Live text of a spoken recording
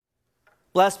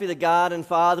Blessed be the God and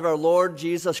Father of our Lord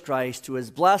Jesus Christ, who has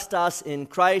blessed us in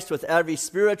Christ with every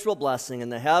spiritual blessing in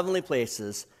the heavenly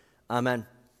places. Amen.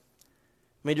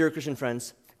 My dear Christian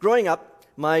friends, growing up,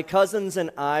 my cousins and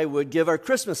I would give our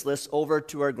Christmas list over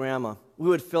to our grandma. We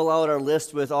would fill out our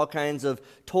list with all kinds of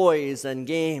toys and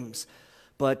games,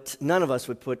 but none of us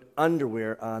would put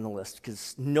underwear on the list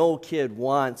because no kid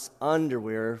wants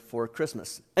underwear for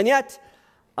Christmas. And yet,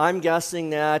 I'm guessing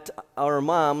that our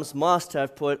moms must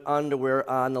have put underwear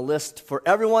on the list for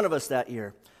every one of us that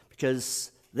year,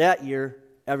 because that year,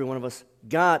 every one of us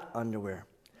got underwear.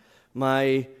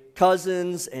 My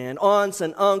cousins and aunts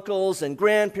and uncles and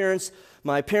grandparents,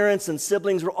 my parents and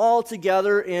siblings were all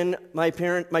together in my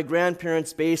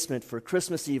grandparents' basement for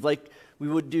Christmas Eve, like we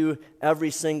would do every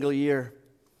single year.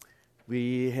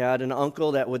 We had an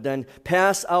uncle that would then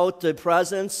pass out the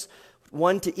presents,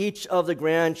 one to each of the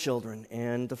grandchildren,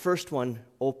 and the first one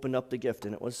opened up the gift,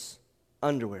 and it was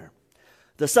underwear.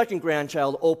 The second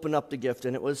grandchild opened up the gift,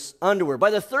 and it was underwear. By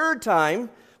the third time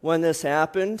when this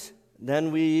happened,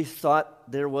 then we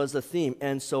thought there was a theme,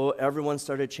 and so everyone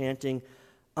started chanting,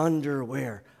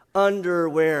 underwear,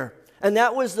 underwear. And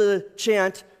that was the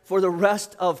chant for the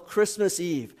rest of Christmas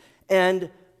Eve, and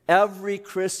every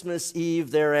Christmas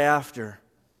Eve thereafter.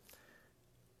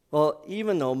 Well,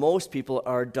 even though most people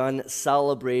are done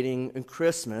celebrating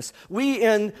Christmas, we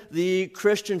in the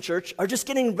Christian church are just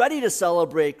getting ready to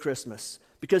celebrate Christmas.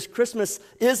 Because Christmas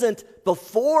isn't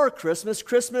before Christmas.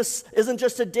 Christmas isn't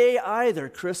just a day either.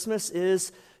 Christmas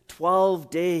is 12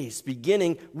 days,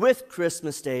 beginning with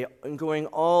Christmas Day and going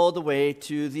all the way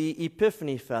to the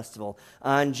Epiphany Festival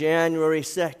on January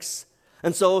 6th.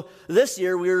 And so this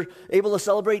year we were able to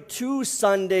celebrate 2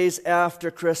 Sundays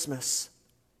after Christmas.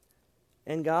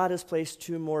 And God has placed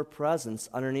 2 more presents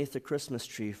underneath the Christmas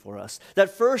tree for us. That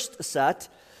first set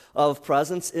of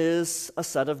presents is a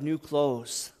set of new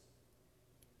clothes.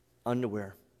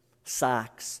 Underwear,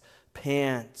 socks,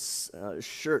 pants,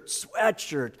 shirt,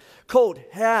 sweatshirt, coat,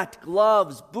 hat,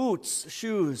 gloves, boots,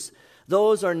 shoes.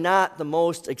 Those are not the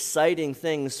most exciting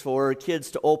things for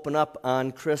kids to open up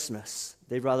on Christmas.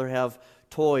 They'd rather have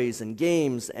toys and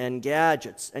games and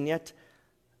gadgets, and yet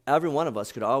every one of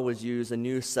us could always use a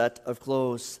new set of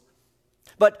clothes.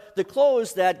 But the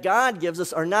clothes that God gives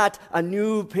us are not a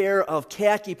new pair of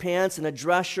khaki pants and a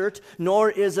dress shirt, nor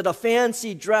is it a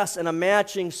fancy dress and a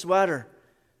matching sweater.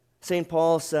 St.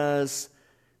 Paul says,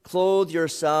 "Clothe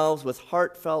yourselves with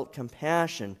heartfelt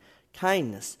compassion,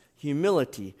 kindness,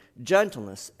 humility,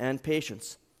 gentleness, and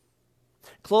patience."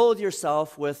 Clothe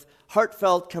yourself with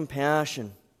heartfelt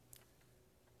compassion.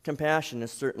 Compassion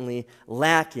is certainly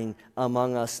lacking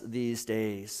among us these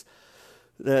days.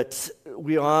 That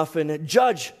we often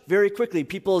judge very quickly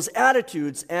people's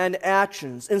attitudes and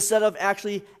actions instead of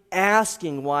actually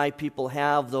asking why people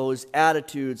have those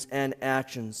attitudes and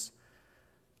actions.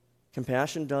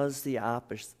 Compassion does the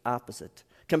opposite.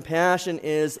 Compassion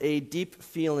is a deep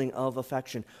feeling of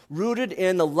affection, rooted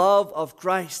in the love of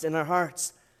Christ in our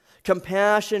hearts.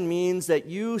 Compassion means that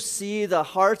you see the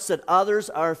hearts that others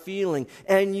are feeling,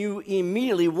 and you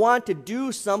immediately want to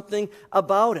do something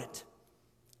about it.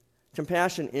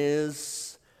 Compassion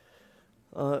is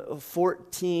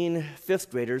 14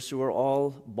 fifth graders who are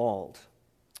all bald.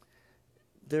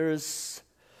 There's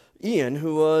Ian,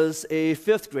 who was a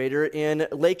 5th grader in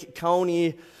Lake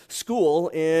County School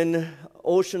in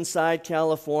Oceanside,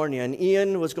 California. And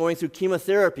Ian was going through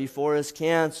chemotherapy for his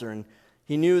cancer, and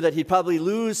he knew that he'd probably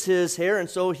lose his hair, and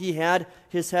so he had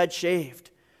his head shaved.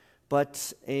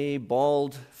 But a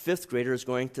bald 5th grader is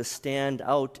going to stand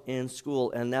out in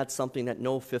school, and that's something that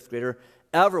no 5th grader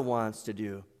ever wants to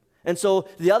do. And so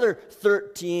the other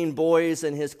 13 boys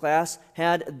in his class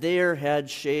had their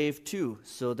heads shaved too,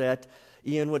 so that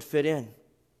Ian would fit in.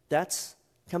 That's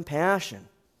compassion.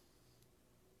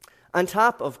 On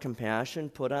top of compassion,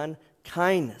 put on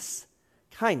kindness.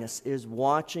 Kindness is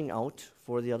watching out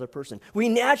for the other person. We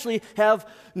naturally have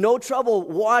no trouble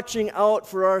watching out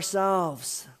for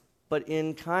ourselves. But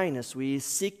in kindness, we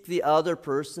seek the other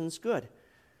person's good.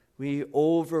 We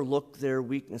overlook their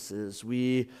weaknesses.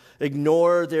 We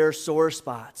ignore their sore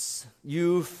spots.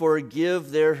 You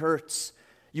forgive their hurts.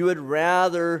 You would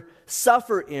rather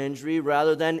suffer injury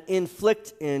rather than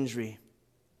inflict injury.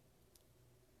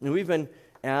 And we've been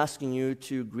asking you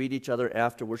to greet each other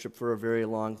after worship for a very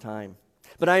long time.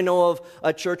 But I know of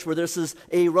a church where this is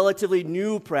a relatively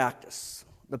new practice.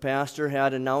 The pastor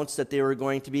had announced that they were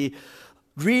going to be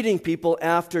greeting people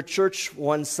after church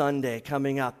one Sunday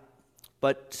coming up.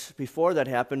 But before that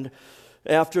happened,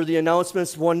 after the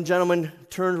announcements, one gentleman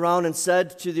turned around and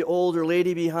said to the older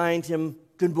lady behind him,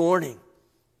 "Good morning."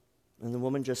 And the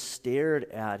woman just stared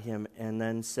at him and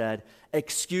then said,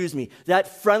 "Excuse me, that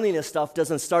friendliness stuff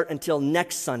doesn't start until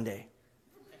next Sunday."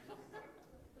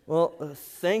 Well,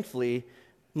 thankfully,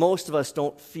 most of us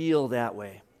don't feel that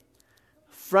way.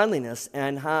 Friendliness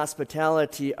and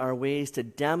hospitality are ways to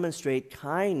demonstrate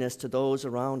kindness to those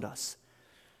around us.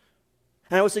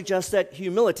 And I would suggest that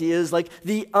humility is like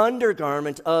the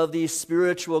undergarment of these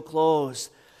spiritual clothes.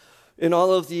 In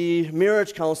all of the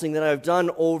marriage counseling that I've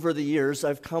done over the years,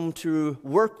 I've come to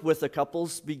work with the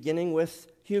couples beginning with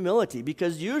humility,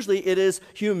 because usually it is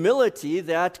humility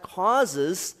that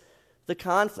causes the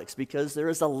conflicts, because there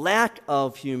is a lack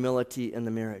of humility in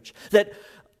the marriage. That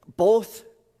both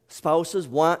spouses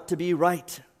want to be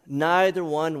right. Neither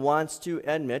one wants to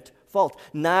admit fault.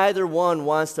 Neither one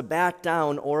wants to back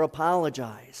down or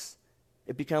apologize.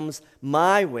 It becomes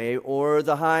my way or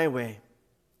the highway.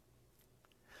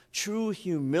 True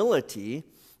humility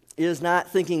is not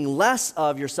thinking less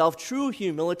of yourself. True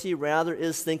humility, rather,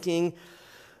 is thinking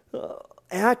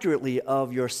accurately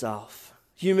of yourself.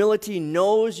 Humility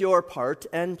knows your part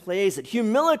and plays it.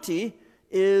 Humility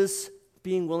is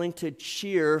being willing to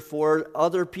cheer for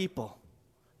other people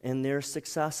and their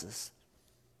successes.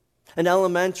 An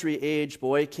elementary age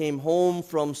boy came home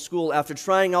from school after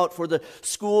trying out for the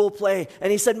school play,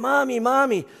 and he said,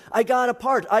 Mommy, I got a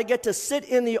part. I get to sit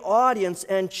in the audience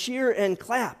and cheer and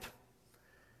clap."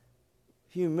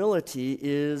 Humility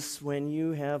is when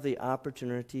you have the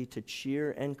opportunity to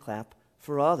cheer and clap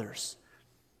for others.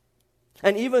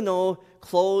 And even though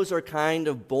clothes are kind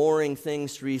of boring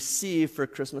things to receive for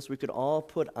Christmas, we could all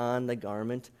put on the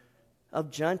garment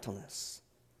of gentleness.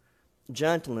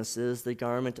 Gentleness is the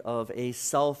garment of a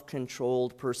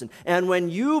self-controlled person. And when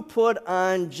you put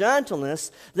on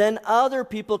gentleness, then other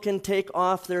people can take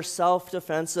off their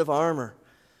self-defensive armor.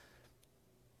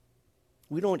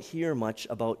 We don't hear much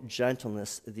about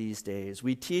gentleness these days.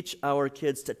 We teach our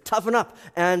kids to toughen up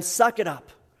and suck it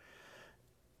up.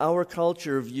 Our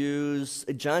culture views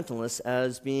gentleness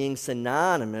as being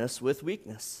synonymous with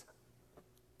weakness.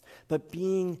 But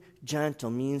being gentle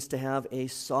means to have a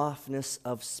softness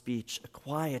of speech, a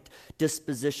quiet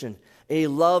disposition, a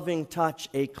loving touch,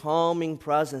 a calming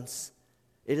presence.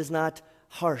 It is not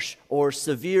harsh or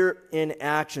severe in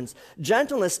actions.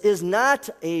 Gentleness is not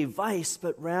a vice,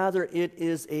 but rather it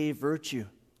is a virtue.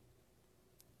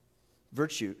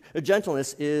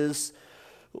 Gentleness is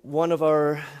one of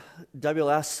our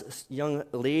WLS young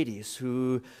ladies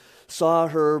who saw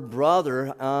her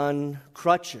brother on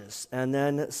crutches and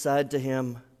then said to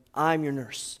him, "I'm your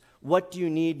nurse. What do you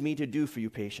need me to do for you,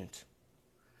 patient?"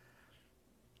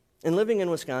 And living in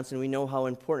Wisconsin, we know how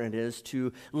important it is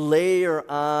to layer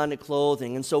on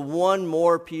clothing. And so one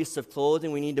more piece of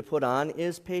clothing we need to put on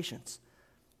is patience.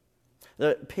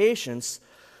 The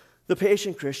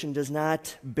patient Christian does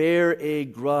not bear a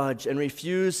grudge and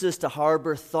refuses to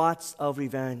harbor thoughts of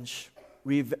revenge.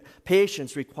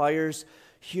 Patience requires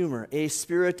humor, a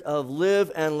spirit of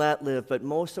live and let live, but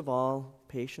most of all,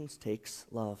 patience takes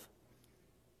love.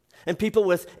 And people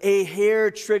with a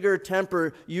hair-trigger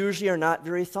temper usually are not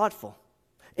very thoughtful.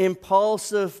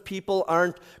 Impulsive people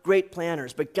aren't great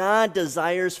planners, but God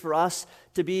desires for us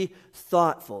to be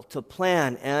thoughtful, to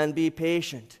plan and be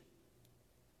patient.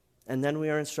 And then we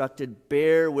are instructed,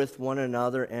 bear with one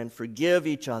another and forgive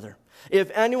each other. If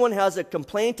anyone has a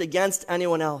complaint against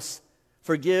anyone else,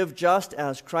 forgive just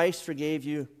as Christ forgave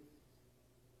you.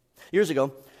 Years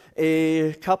ago,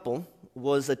 a couple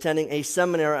was attending a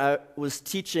seminar I was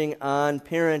teaching on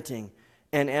parenting.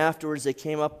 And afterwards, they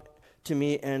came up to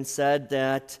me and said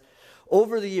that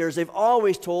over the years, they've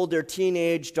always told their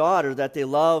teenage daughter that they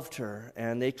loved her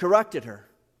and they corrected her.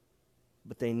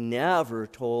 But they never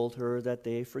told her that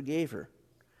they forgave her.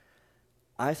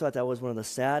 I thought that was one of the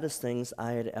saddest things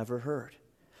I had ever heard.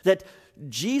 That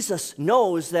Jesus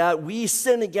knows that we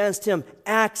sin against him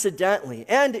accidentally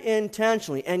and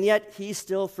intentionally, and yet he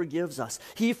still forgives us.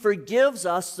 He forgives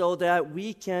us so that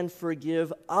we can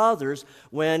forgive others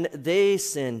when they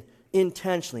sin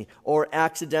intentionally or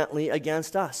accidentally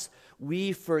against us.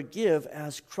 We forgive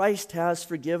as Christ has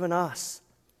forgiven us.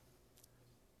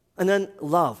 And then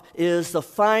love is the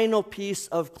final piece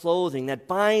of clothing that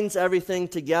binds everything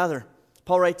together.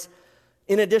 Paul writes,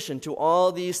 "In addition to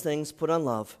all these things, put on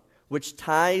love, which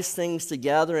ties things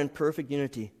together in perfect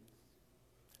unity."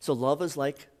 So love is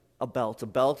like a belt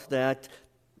that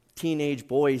teenage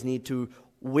boys need to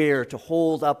wear to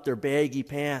hold up their baggy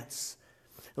pants.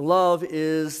 Love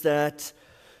is that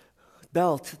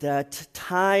belt that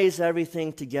ties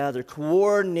everything together,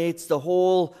 coordinates the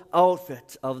whole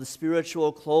outfit of the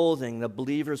spiritual clothing that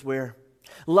believers wear.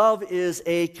 Love is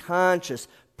a conscious,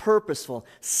 purposeful,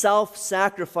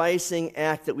 self-sacrificing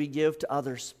act that we give to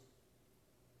others.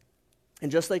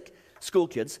 And just like school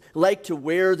kids like to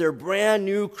wear their brand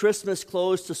new Christmas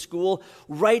clothes to school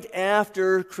right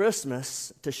after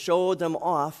Christmas to show them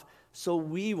off, so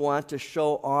we want to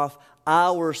show off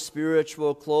our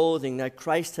spiritual clothing that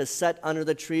Christ has set under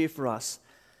the tree for us.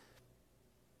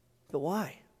 But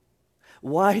why?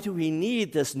 Why do we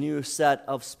need this new set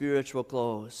of spiritual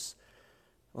clothes?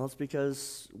 Well, it's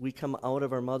because we come out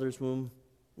of our mother's womb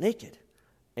naked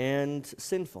and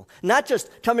sinful. Not just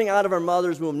coming out of our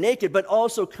mother's womb naked, but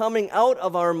also coming out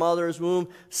of our mother's womb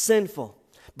sinful.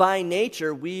 By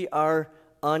nature, we are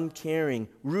uncaring,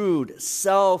 rude,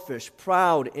 selfish,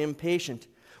 proud, impatient.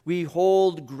 We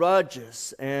hold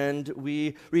grudges and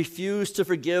we refuse to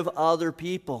forgive other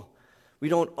people. We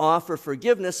don't offer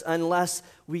forgiveness unless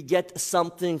we get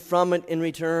something from it in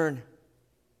return.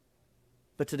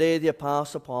 But today the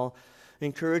Apostle Paul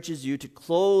encourages you to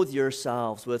clothe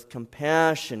yourselves with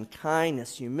compassion,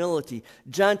 kindness, humility,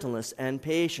 gentleness, and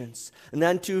patience, and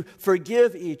then to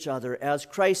forgive each other as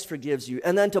Christ forgives you,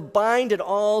 and then to bind it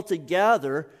all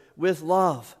together with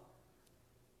love.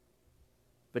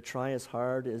 But try as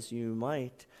hard as you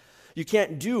might, you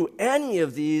can't do any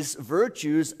of these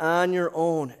virtues on your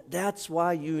own. That's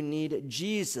why you need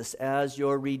Jesus as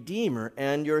your Redeemer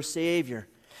and your Savior.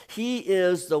 He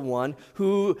is the one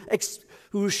who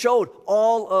showed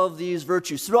all of these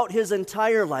virtues throughout his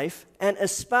entire life, and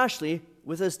especially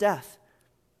with his death.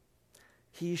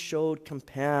 He showed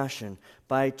compassion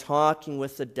by talking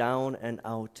with the down and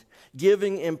out,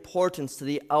 giving importance to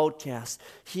the outcast,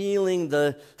 healing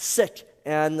the sick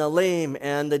and the lame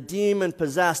and the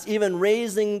demon-possessed, even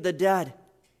raising the dead.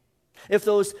 If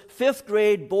those fifth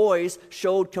grade boys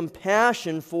showed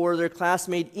compassion for their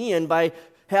classmate Ian by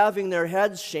having their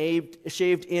heads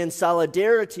shaved in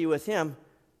solidarity with him,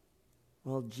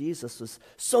 well, Jesus was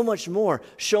so much more,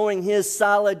 showing his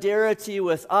solidarity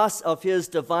with us of his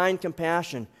divine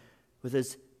compassion, with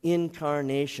his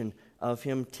incarnation of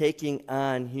him taking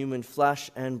on human flesh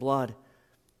and blood.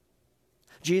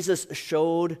 Jesus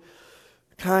showed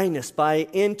kindness by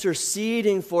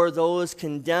interceding for those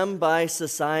condemned by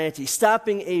society,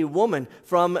 stopping a woman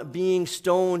from being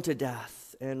stoned to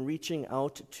death, and reaching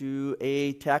out to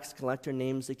a tax collector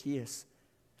named Zacchaeus.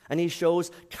 And he shows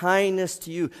kindness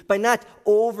to you by not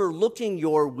overlooking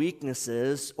your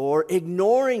weaknesses or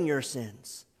ignoring your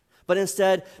sins, but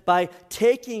instead by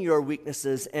taking your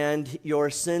weaknesses and your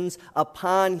sins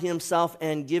upon himself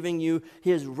and giving you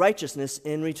his righteousness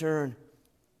in return.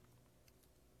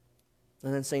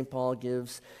 And then St. Paul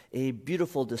gives a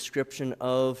beautiful description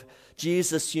of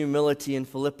Jesus' humility in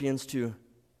Philippians 2.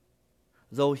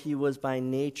 Though he was by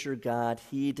nature God,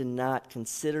 he did not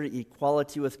consider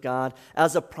equality with God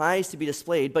as a prize to be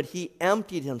displayed, but he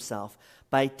emptied himself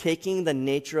by taking the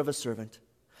nature of a servant.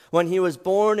 When he was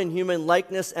born in human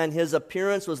likeness and his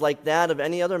appearance was like that of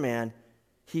any other man,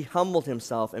 he humbled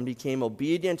himself and became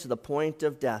obedient to the point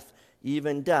of death,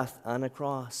 even death on a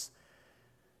cross.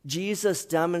 Jesus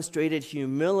demonstrated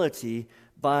humility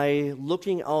by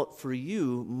looking out for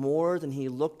you more than he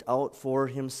looked out for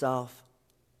himself.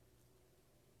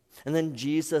 And then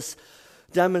Jesus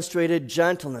demonstrated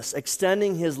gentleness,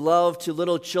 extending his love to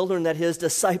little children that his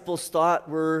disciples thought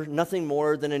were nothing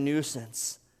more than a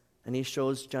nuisance. And he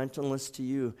shows gentleness to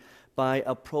you by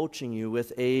approaching you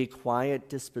with a quiet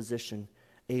disposition,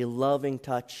 a loving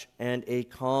touch, and a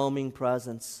calming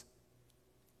presence.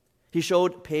 He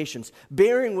showed patience,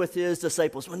 bearing with his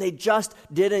disciples when they just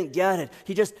didn't get it.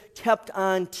 He just kept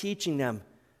on teaching them.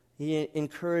 He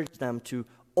encouraged them to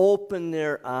open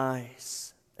their eyes.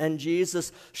 And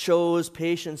Jesus shows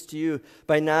patience to you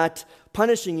by not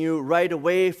punishing you right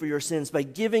away for your sins, by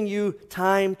giving you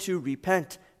time to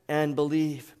repent and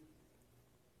believe.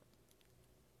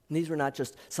 And these were not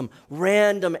just some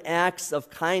random acts of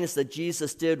kindness that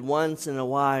Jesus did once in a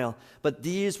while, but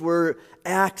these were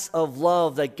acts of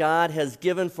love that God has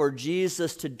given for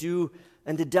Jesus to do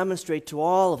and to demonstrate to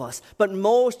all of us. But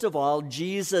most of all,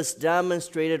 Jesus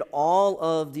demonstrated all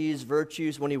of these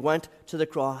virtues when he went to the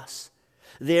cross.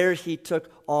 There he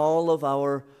took all of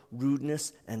our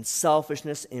rudeness and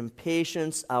selfishness,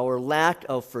 impatience, our lack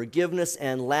of forgiveness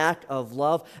and lack of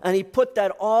love, and he put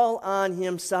that all on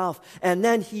himself. And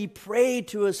then he prayed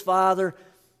to his Father,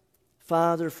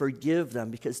 Father, forgive them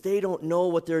because they don't know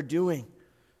what they're doing.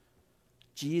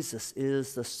 Jesus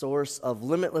is the source of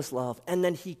limitless love, and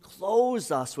then he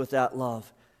clothes us with that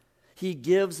love. He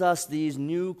gives us these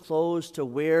new clothes to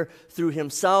wear through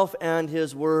himself and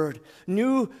his word.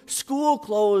 New school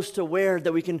clothes to wear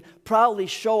that we can proudly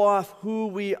show off who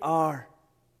we are.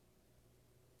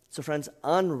 So friends,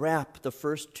 unwrap the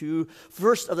first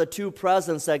of the two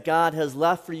presents that God has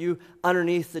left for you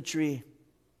underneath the tree.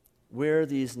 wear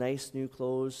these nice new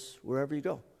clothes wherever you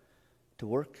go, to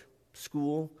work,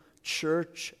 school,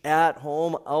 church, at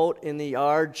home, out in the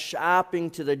yard, shopping,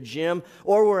 to the gym,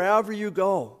 or wherever you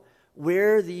go.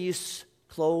 Wear these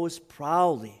clothes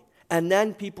proudly, and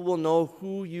then people will know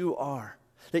who you are,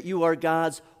 that you are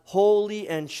God's holy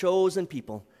and chosen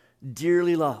people,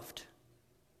 dearly loved.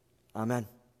 Amen.